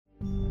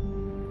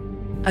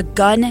a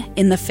gun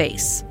in the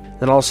face.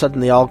 Then all of a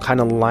sudden, they all kind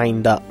of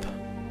lined up.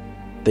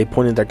 They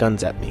pointed their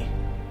guns at me.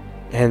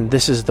 And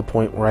this is the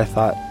point where I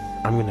thought,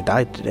 I'm going to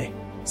die today.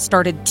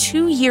 Started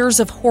 2 years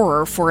of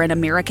horror for an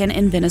American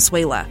in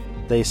Venezuela.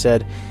 They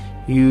said,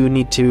 you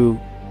need to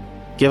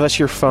give us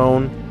your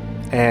phone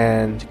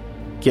and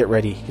get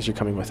ready because you're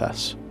coming with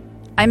us.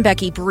 I'm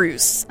Becky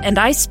Bruce, and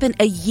I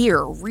spent a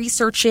year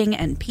researching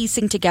and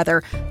piecing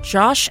together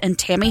Josh and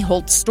Tammy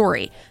Holt's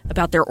story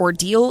about their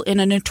ordeal in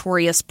a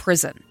notorious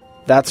prison.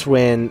 That's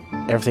when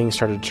everything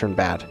started to turn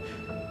bad.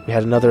 We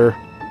had another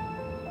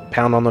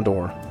pound on the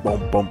door.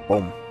 Boom, boom,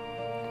 boom.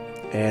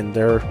 And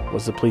there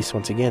was the police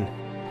once again.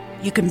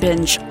 You can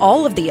binge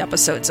all of the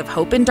episodes of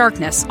Hope in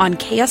Darkness on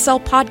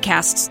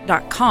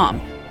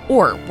KSLpodcasts.com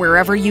or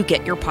wherever you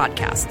get your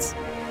podcasts.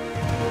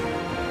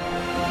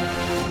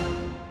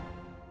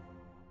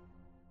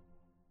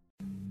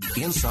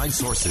 Inside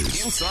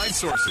Sources. Inside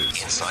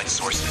Sources. Inside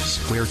Sources.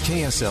 Where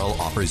KSL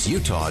offers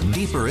Utah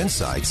deeper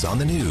insights on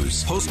the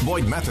news. Host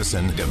Boyd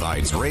Matheson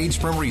divides rage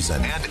from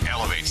reason and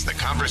elevates the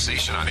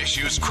conversation on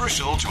issues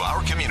crucial to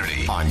our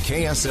community. On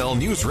KSL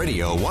News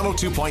Radio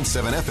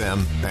 102.7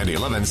 FM and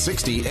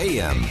 1160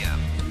 AM.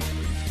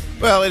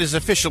 Well, it is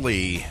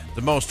officially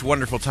the most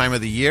wonderful time of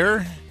the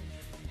year,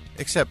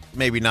 except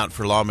maybe not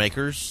for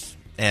lawmakers.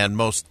 And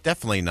most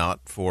definitely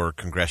not for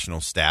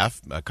congressional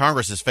staff.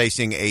 Congress is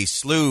facing a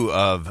slew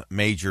of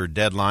major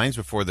deadlines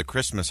before the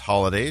Christmas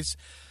holidays.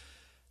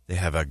 They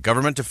have a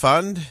government to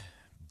fund,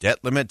 debt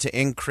limit to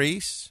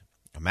increase,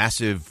 a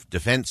massive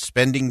defense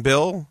spending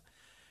bill,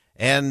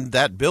 and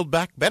that Build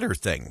Back Better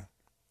thing.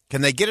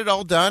 Can they get it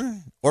all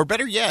done? Or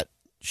better yet,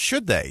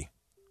 should they?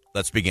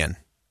 Let's begin.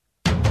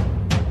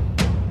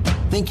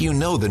 Think you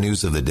know the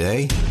news of the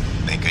day?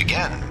 Think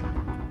again.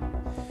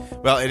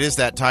 Well, it is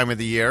that time of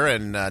the year,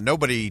 and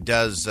nobody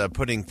does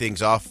putting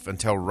things off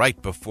until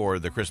right before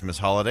the Christmas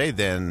holiday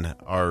than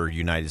our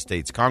United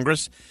States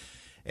Congress.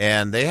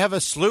 And they have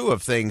a slew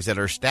of things that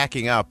are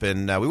stacking up,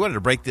 and we wanted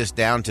to break this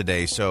down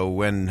today. So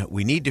when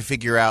we need to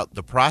figure out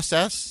the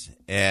process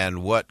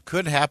and what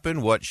could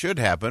happen, what should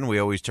happen, we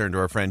always turn to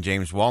our friend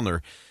James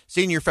Wallner,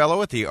 Senior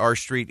Fellow at the R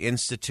Street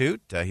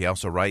Institute. He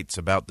also writes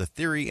about the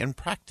theory and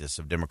practice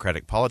of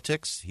democratic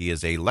politics. He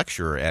is a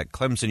lecturer at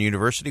Clemson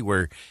University,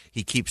 where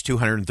he keeps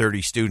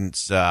 230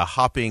 students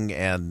hopping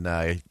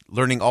and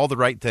learning all the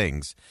right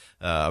things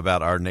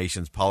about our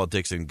nation's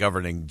politics and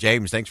governing.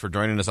 James, thanks for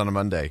joining us on a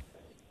Monday.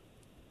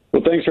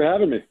 Well, thanks for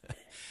having me.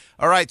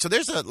 All right, so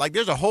there's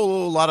a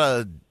whole lot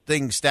of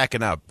things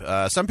stacking up.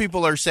 Some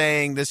people are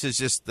saying this is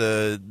just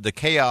the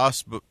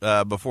chaos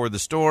before the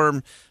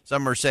storm.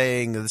 Some are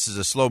saying this is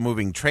a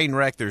slow-moving train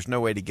wreck. There's no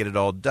way to get it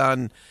all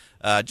done.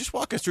 Just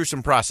walk us through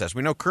some process.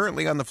 We know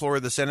currently on the floor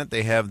of the Senate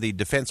they have the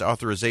defense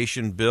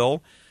authorization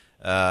bill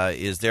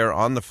is there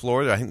on the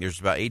floor. I think there's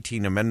about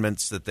 18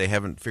 amendments that they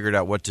haven't figured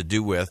out what to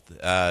do with.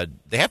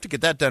 They have to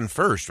get that done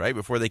first, right,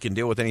 before they can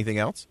deal with anything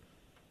else?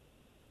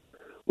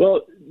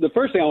 Well, the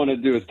first thing I want to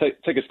do is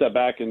take a step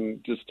back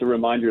and just to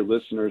remind your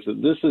listeners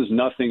that this is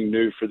nothing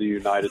new for the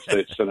United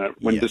States Senate.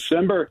 When Yes.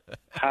 December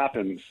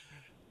happens,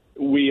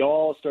 we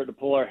all start to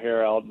pull our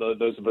hair out,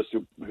 those of us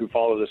who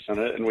follow the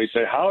Senate, and we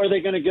say, how are they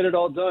going to get it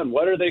all done?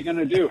 What are they going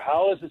to do?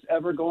 How is this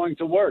ever going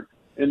to work?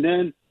 And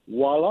then,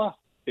 voila,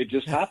 it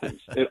just happens.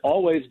 It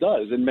always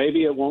does. And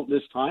maybe it won't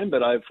this time,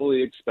 but I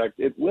fully expect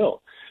it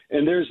will.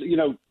 And there's,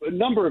 a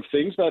number of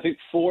things, but I think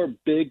 4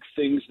 big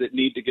things that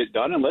need to get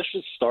done. And let's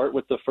just start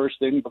with the first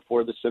thing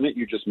before the Senate.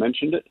 You just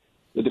mentioned it,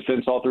 the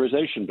defense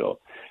authorization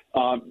bill.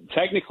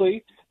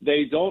 Technically,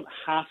 they don't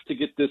have to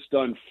get this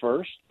done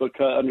first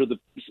because under the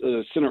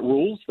Senate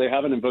rules, they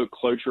haven't invoked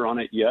cloture on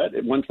it yet.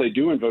 And once they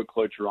do invoke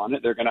cloture on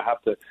it, they're going to have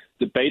to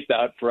debate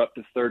that for up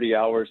to 30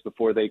 hours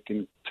before they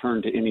can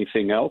turn to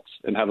anything else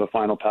and have a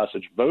final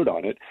passage vote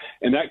on it.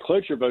 And that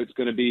cloture vote is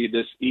going to be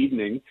this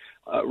evening.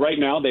 Right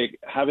now, they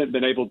haven't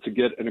been able to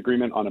get an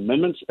agreement on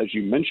amendments, as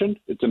you mentioned.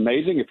 It's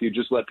amazing. If you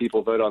just let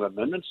people vote on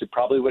amendments, you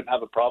probably wouldn't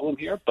have a problem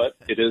here, but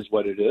it is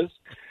what it is.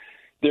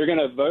 They're going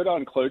to vote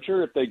on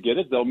cloture. If they get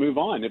it, they'll move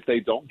on. If they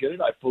don't get it,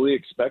 I fully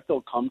expect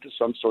they'll come to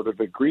some sort of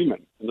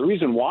agreement. And the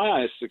reason why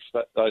I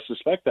suspect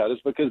that is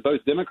because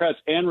both Democrats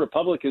and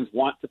Republicans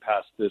want to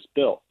pass this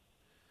bill.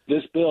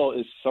 This bill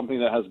is something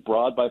that has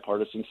broad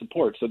bipartisan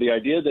support. So the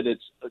idea that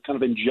it's kind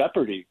of in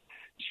jeopardy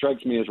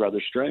strikes me as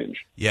rather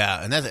strange.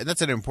 Yeah, and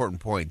that's an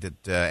important point.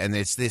 And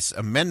it's this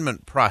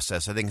amendment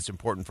process. I think it's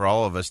important for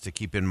all of us to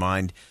keep in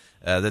mind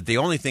that the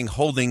only thing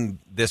holding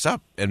this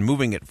up and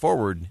moving it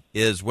forward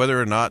is whether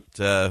or not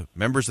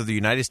members of the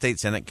United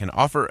States Senate can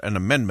offer an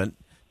amendment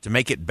to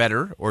make it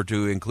better or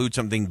to include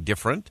something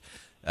different.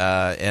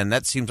 And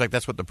that seems like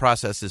that's what the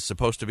process is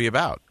supposed to be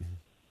about.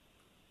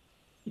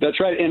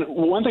 That's right. And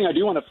one thing I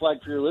do want to flag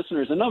for your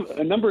listeners,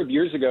 a number of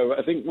years ago,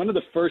 I think one of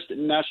the first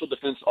National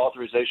Defense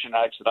Authorization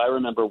Acts that I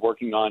remember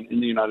working on in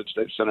the United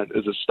States Senate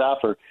as a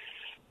staffer,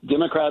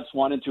 Democrats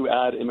wanted to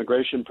add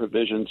immigration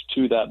provisions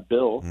to that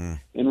bill,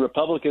 and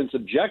Republicans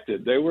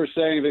objected. They were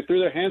saying, they threw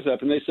their hands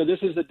up, and they said, this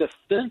is a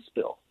defense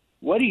bill.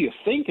 What are you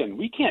thinking?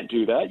 We can't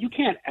do that. You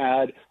can't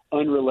add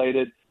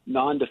unrelated,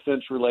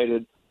 non-defense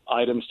related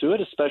items to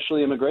it,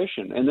 especially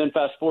immigration. And then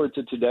fast forward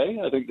to today,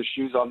 I think the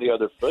shoe's on the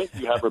other foot.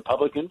 You have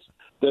Republicans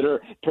that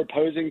are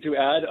proposing to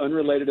add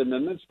unrelated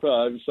amendments,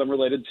 some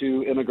related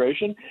to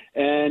immigration,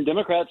 and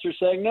Democrats are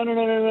saying,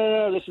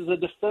 no, this is a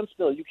defense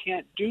bill. You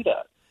can't do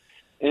that.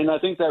 And I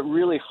think that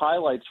really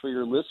highlights for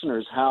your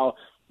listeners how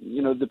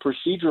the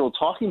procedural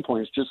talking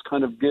points just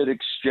kind of get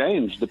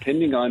exchanged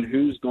depending on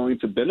who's going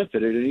to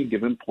benefit at any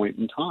given point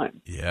in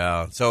time.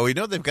 Yeah. So we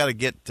know they've got to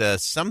get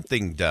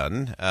something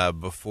done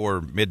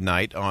before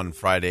midnight on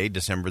Friday,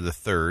 December the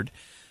 3rd,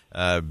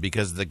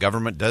 because the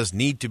government does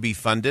need to be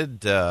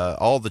funded.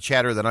 All the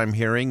chatter that I'm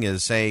hearing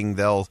is saying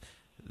they'll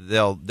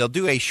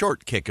do a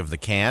short kick of the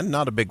can,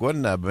 not a big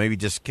one, maybe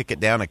just kick it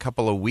down a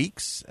couple of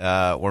weeks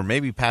or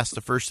maybe past the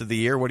first of the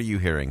year. What are you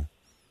hearing?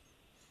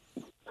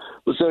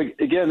 Well, so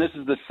again, this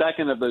is the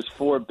second of those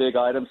four big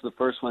items, the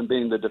first one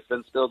being the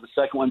defense bill, the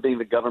second one being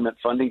the government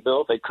funding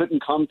bill. They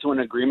couldn't come to an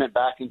agreement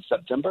back in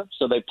September,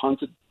 so they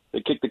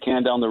kicked the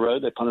can down the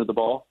road, they punted the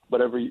ball,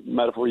 whatever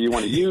metaphor you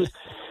want to use.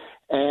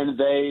 And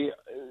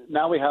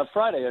now we have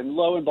Friday, and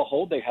lo and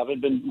behold, they haven't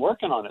been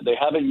working on it. They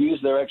haven't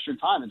used their extra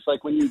time. It's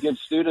like when you give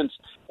students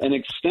an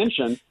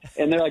extension,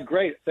 and they're like,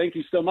 great, thank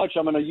you so much.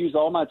 I'm going to use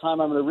all my time.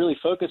 I'm going to really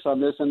focus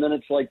on this. And then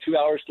it's like 2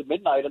 hours to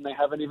midnight, and they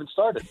haven't even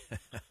started.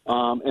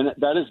 And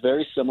that is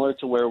very similar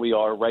to where we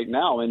are right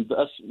now. And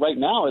thus, right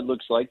now, it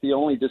looks like the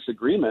only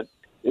disagreement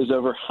is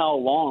over how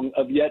long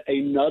of yet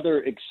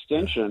another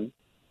extension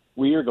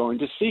we are going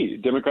to see.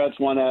 Democrats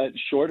want a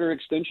shorter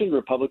extension.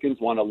 Republicans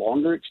want a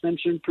longer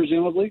extension,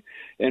 presumably.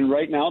 And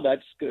right now,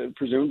 that's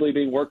presumably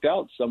being worked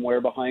out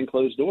somewhere behind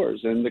closed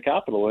doors in the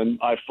Capitol. And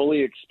I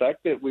fully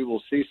expect that we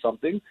will see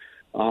something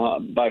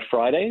by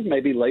Friday,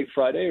 maybe late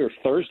Friday or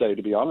Thursday,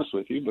 to be honest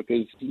with you,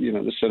 because,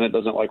 the Senate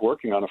doesn't like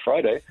working on a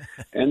Friday.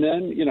 And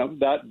then,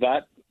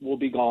 that will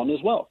be gone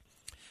as well.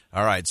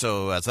 All right,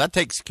 so that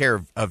takes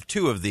care of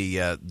two of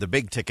the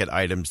big ticket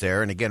items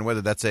there. And again,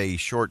 whether that's a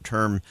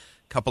short-term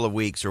couple of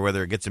weeks or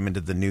whether it gets them into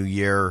the new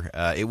year,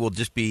 it will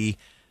just be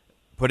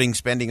putting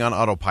spending on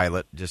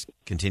autopilot, just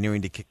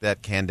continuing to kick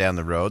that can down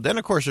the road. Then,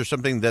 of course, there's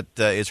something that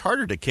is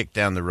harder to kick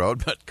down the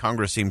road, but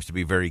Congress seems to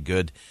be very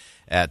good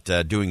at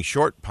doing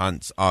short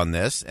punts on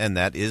this, and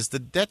that is the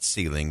debt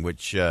ceiling,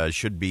 which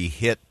should be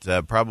hit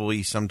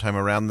probably sometime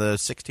around the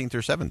 16th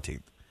or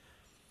 17th.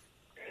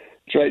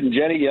 That's right, and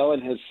Jenny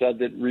Yellen has said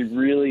that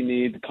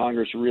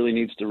Congress really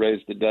needs to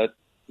raise the debt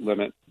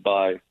limit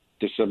by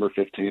December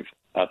 15th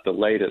at the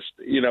latest.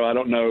 I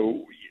don't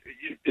know.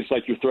 It's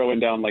like you're throwing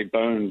down like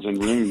bones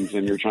and runes,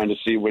 and you're trying to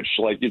see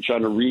you're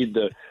trying to read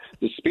the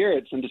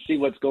spirits and to see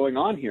what's going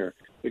on here,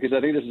 because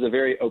I think this is a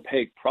very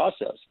opaque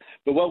process.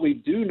 But what we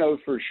do know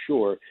for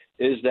sure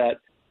is that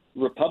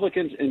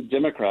Republicans and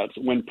Democrats,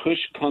 when push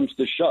comes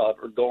to shove,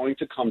 are going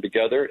to come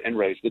together and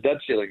raise the debt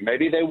ceiling.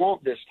 Maybe they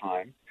won't this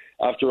time.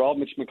 After all,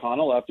 Mitch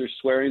McConnell, after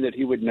swearing that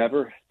he would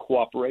never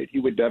cooperate,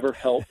 he would never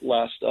help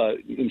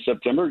in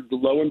September,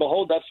 lo and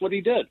behold, that's what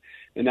he did.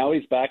 And now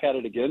he's back at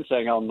it again,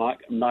 saying, I'm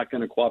not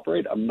going to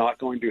cooperate. I'm not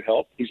going to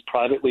help. He's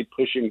privately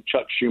pushing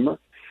Chuck Schumer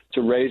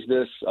to raise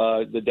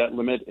the debt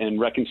limit in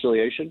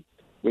reconciliation,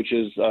 which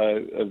is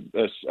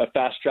a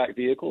fast-track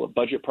vehicle, a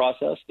budget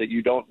process that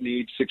you don't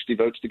need 60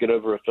 votes to get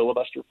over a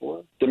filibuster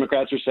for.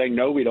 Democrats are saying,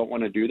 no, we don't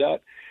want to do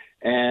that.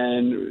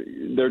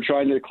 And they're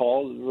trying to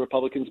call the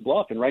Republicans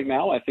bluff. And right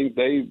now, I think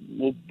they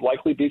will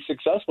likely be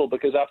successful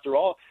because, after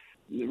all,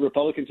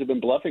 Republicans have been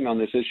bluffing on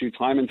this issue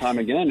time and time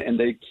again, and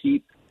they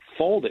keep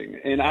folding.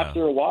 And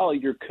after a while,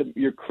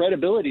 your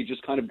credibility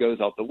just kind of goes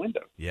out the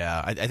window.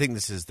 Yeah, I think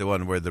this is the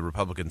one where the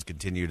Republicans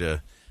continue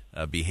to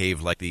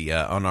behave like the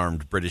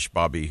unarmed British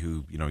Bobby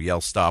who,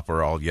 yell stop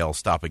or I'll yell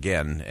stop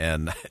again.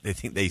 And they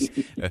think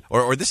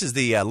or this is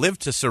the live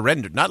to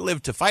surrender, not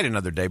live to fight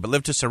another day, but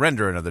live to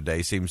surrender another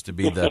day seems to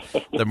be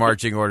the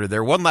marching order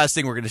there. One last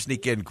thing we're going to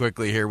sneak in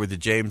quickly here with you,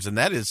 James, and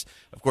that is,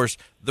 of course,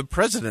 the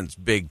president's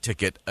big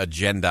ticket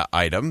agenda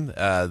item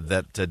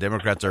that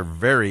Democrats are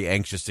very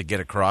anxious to get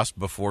across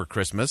before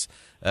Christmas.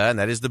 And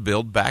that is the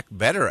Build Back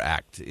Better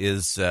Act.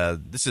 This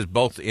is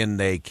both in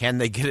a can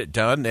they get it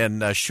done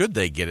and should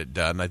they get it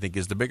done, I think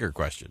is the bigger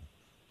question.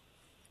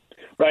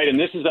 Right, and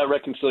this is that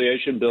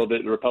reconciliation bill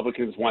that the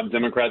Republicans want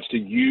Democrats to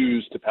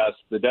use to pass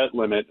the debt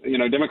limit.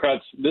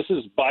 Democrats, this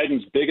is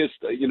Biden's biggest,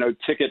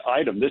 ticket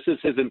item. This is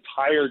his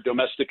entire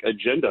domestic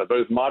agenda.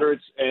 Both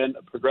moderates and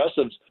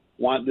progressives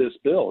want this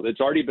bill. It's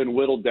already been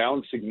whittled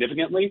down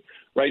significantly.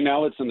 Right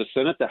now it's in the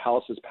Senate. The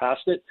House has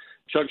passed it.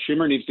 Chuck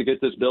Schumer needs to get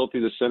this bill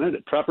through the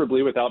Senate,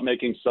 preferably without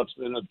making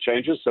substantive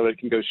changes so it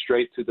can go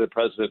straight to the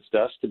president's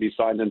desk to be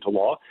signed into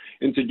law.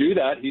 And to do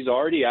that, he's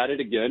already at it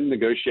again,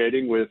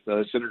 negotiating with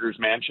Senators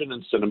Manchin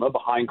and Sinema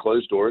behind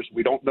closed doors.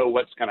 We don't know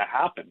what's going to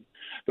happen.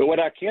 But what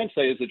I can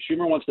say is that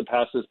Schumer wants to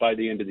pass this by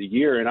the end of the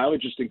year, and I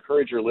would just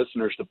encourage your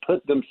listeners to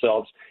put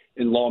themselves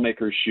in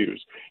lawmakers'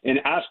 shoes and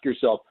ask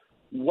yourself,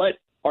 what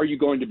are you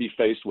going to be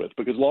faced with?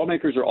 Because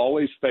lawmakers are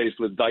always faced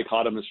with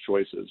dichotomous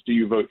choices. Do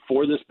you vote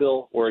for this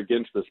bill or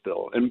against this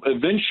bill? And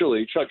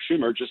eventually, Chuck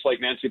Schumer, just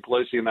like Nancy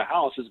Pelosi in the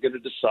House, is going to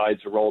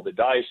decide to roll the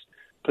dice,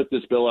 put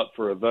this bill up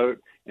for a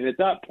vote. And at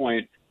that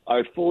point,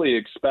 I fully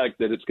expect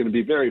that it's going to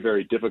be very,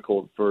 very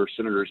difficult for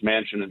Senators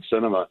Manchin and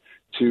Sinema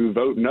to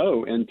vote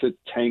no and to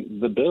tank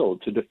the bill,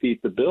 to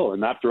defeat the bill.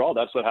 And after all,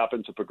 that's what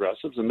happened to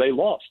progressives, and they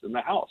lost in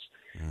the House.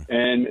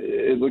 And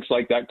it looks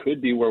like that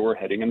could be where we're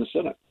heading in the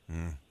Senate.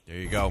 There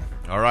you go.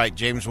 All right,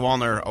 James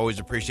Wallner, always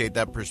appreciate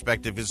that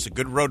perspective. It's a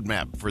good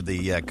roadmap for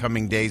the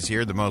coming days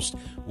here, the most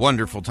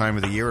wonderful time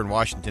of the year in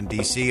Washington,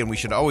 D.C., and we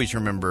should always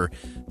remember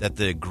that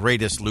the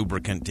greatest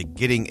lubricant to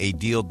getting a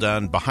deal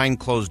done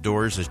behind closed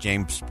doors, as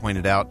James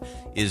pointed out,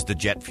 is the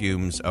jet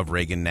fumes of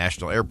Reagan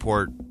National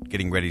Airport,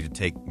 getting ready to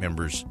take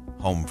members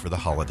home for the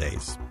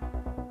holidays.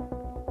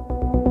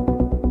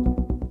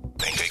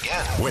 Think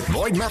again with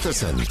Boyd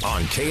Matheson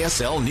on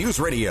KSL News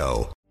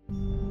Radio.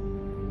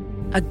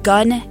 A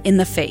gun in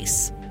the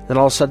face. Then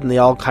all of a sudden, they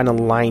all kind of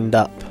lined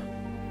up.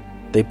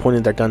 They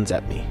pointed their guns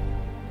at me.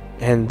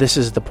 And this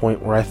is the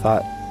point where I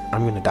thought,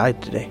 I'm going to die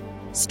today.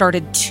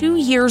 Started 2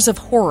 years of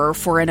horror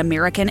for an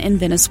American in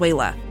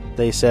Venezuela.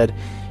 They said,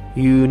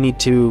 you need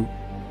to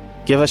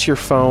give us your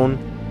phone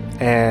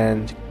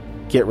and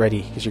get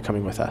ready because you're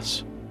coming with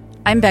us.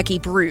 I'm Becky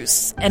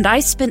Bruce, and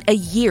I spent a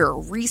year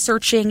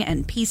researching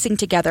and piecing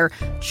together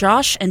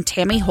Josh and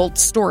Tammy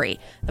Holt's story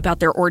about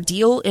their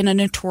ordeal in a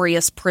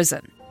notorious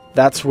prison.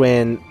 That's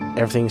when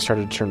everything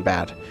started to turn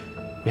bad.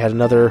 We had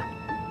another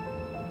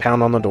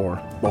pound on the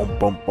door. Boom,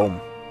 boom, boom.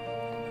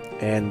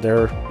 And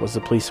there was the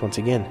police once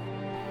again.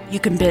 You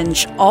can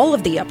binge all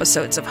of the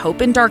episodes of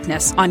Hope in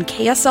Darkness on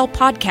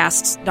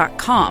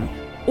KSLPodcasts.com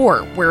or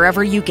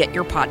wherever you get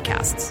your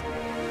podcasts.